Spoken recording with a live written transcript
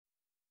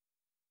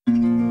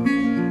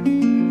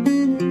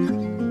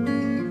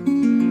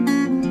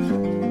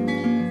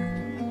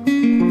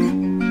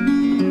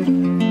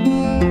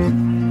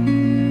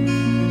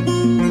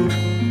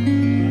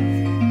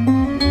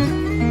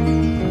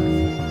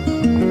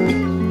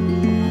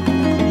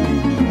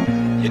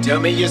tell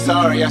me you're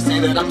sorry, I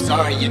say that I'm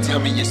sorry. You tell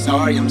me you're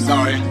sorry, I'm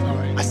sorry.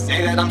 I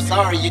say that I'm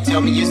sorry, you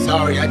tell me you're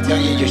sorry. I tell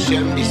you you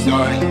shouldn't be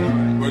sorry.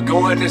 We're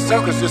going in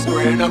circles to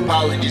squaring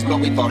apologies, but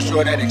we fall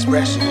short at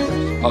expression.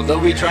 Although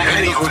we try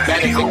and we're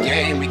bad at the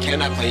game, we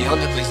cannot play on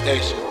the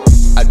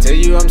PlayStation. I tell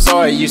you I'm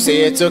sorry, you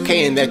say it's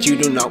okay and that you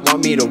do not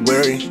want me to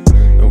worry.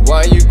 And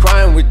why are you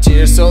crying with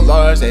tears so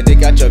large that they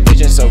got your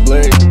vision so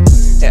blurry?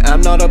 And I'm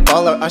not a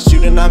baller, I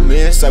shoot and I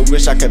miss. I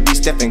wish I could be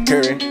Stephen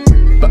Curry,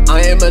 but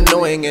I am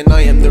annoying and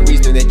I am the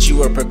reason that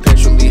you are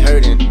perpetually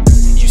hurting.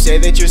 You say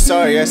that you're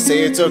sorry, I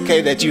say it's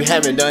okay that you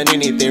haven't done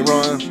anything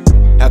wrong.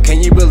 How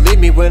can you believe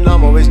me when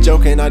I'm always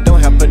joking? I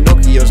don't have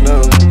Pinocchio's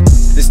nose.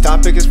 This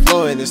topic is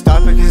flowing, this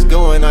topic is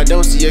going, I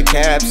don't see a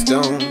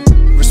capstone.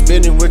 We're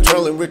spinning, we're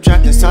trolling, we're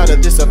trapped inside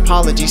of this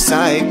apology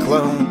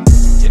cyclone.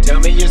 You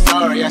tell me you're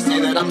sorry, I say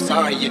that I'm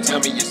sorry. You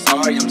tell me you're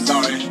sorry, I'm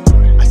sorry.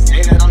 I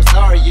say that I'm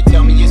sorry, you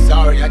tell me you're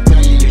sorry. I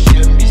tell you you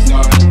shouldn't be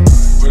sorry.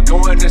 We're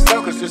going in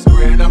circles to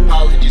squaring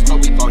apologies,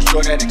 but we fall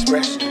short at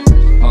expression.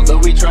 Although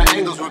we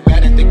triangles, we're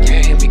bad at the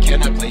game, we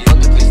cannot play on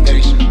the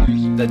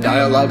PlayStation. The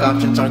dialogue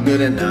options aren't good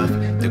enough.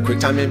 The quick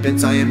time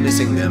events, I am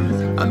missing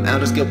them. I'm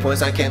out of skill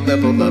points, I can't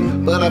level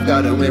up, but I've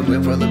got a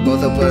win-win for the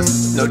both of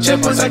us. No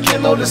checkpoints, I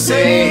can't load a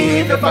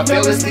save. If I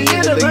fail, it's the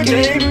end of the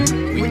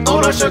game. We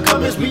own our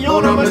shortcomings, we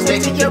own our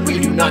mistakes, and yet we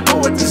do not know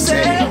what to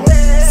say.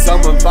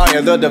 Someone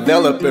fire the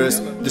developers.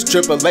 This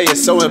AAA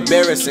is so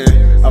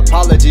embarrassing.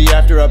 Apology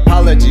after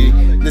apology.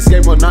 This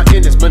game will not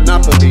end its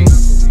monopoly.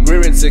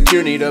 We're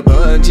insecure, need a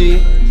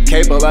bungee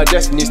cable, our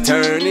destiny's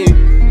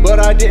turning. But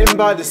I didn't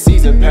buy the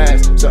season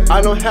pass, so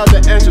I don't have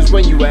the answers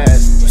when you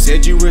ask. You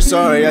said you were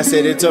sorry, I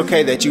said it's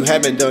okay that you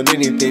haven't done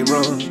anything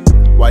wrong.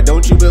 Why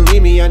don't you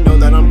believe me? I know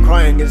that I'm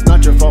crying, it's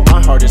not your fault,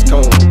 my heart is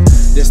cold.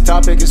 This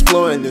topic is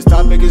flowing, this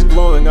topic is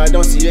glowing, I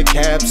don't see a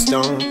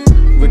capstone.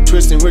 We're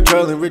twisting, we're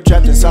trolling, we're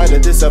trapped inside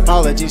of this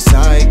apology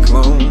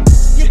cyclone.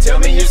 You tell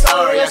me you're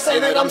sorry, I say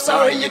that I'm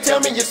sorry. You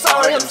tell me you're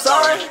sorry, I'm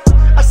sorry.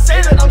 I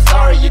say that I'm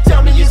sorry, you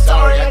tell me you're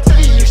sorry. I tell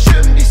you you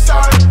shouldn't be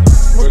sorry.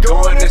 We're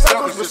going in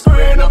circles, we're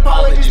squaring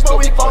apologies, but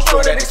we fall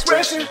short at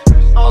expression.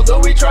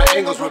 Although we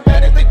triangles, we're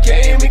bad at the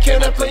game, we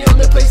cannot play on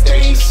the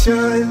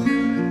PlayStation.